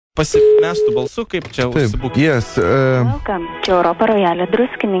pasimestų balsu, kaip čia užsibūkė. Yes. Welcome to Europa Royale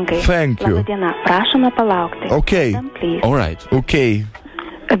Druskininkai. Thank you. Labadiena, prašome palaukti. Okay. All right. Okay.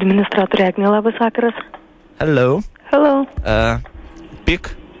 Administratorė Agnė, labas vakaras. Hello. Hello.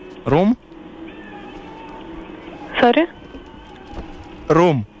 Pick room. Sorry?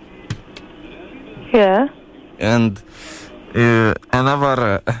 Room. Yeah. And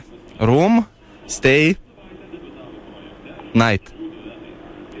another room. Stay. Night.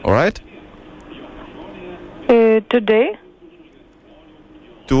 All right? Today?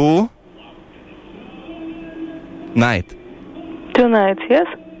 Two. Night. 2 nights, yes?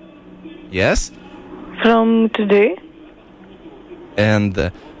 Yes. From today?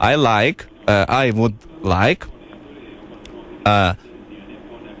 And I would like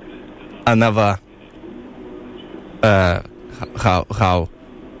another how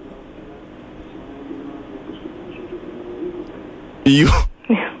you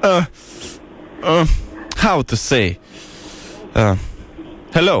how to say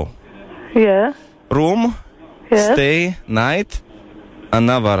hello. Yeah. Room. Yes. Stay night.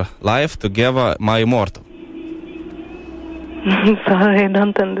 Another life together, my immortal. Sorry, I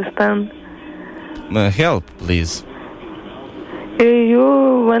don't understand. Help, please.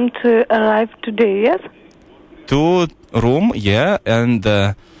 You want to arrive today, yes? 2 room, yeah, and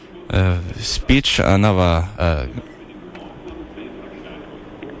speech another.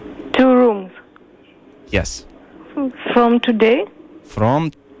 2 rooms. Yes. From today?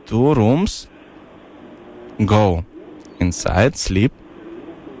 From 2 rooms, go inside, sleep.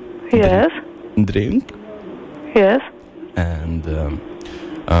 Yes. Drink. Yes. And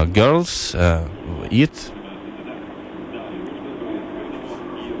girls eat.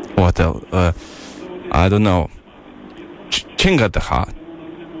 What else? I don't know. Chingataha.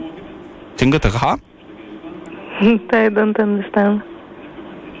 Chingataha? I don't understand.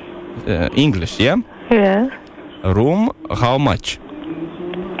 English, yeah? Yes. Room, how much?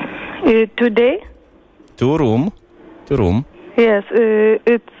 Today? 2 room. 2 room. Yes,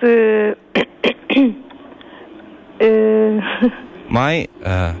 it's My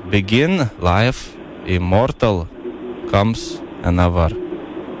begin life immortal comes another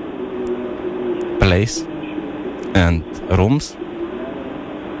place and rooms,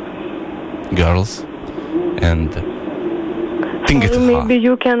 girls, and maybe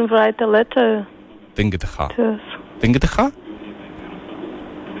you can write a letter to us.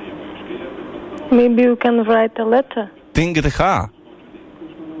 Maybe you can write a letter.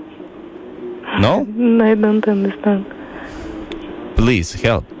 No? I don't understand. Please,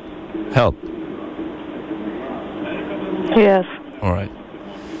 help. Yes. All right.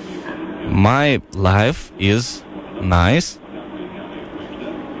 My life is nice.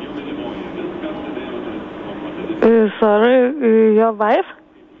 Sorry, your wife?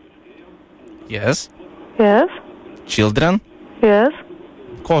 Yes. Yes. Children. Yes.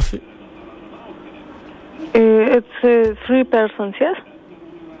 Coffee. It's 3 persons, yes?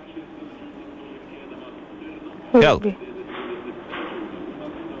 Help.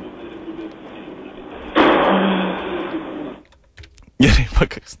 Gerai,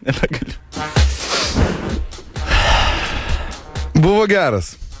 pakaks, nebegaliu. Buvo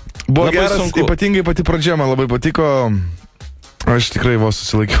geras. Buvo labai geras, sunku. Ypatingai pati pradžia man labai patiko. Aš tikrai vos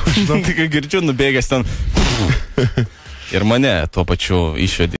susilaikiau. Žinau, tai kai girdžiu, nubėgęs ten. Ir mane tuo pačiu išvedė.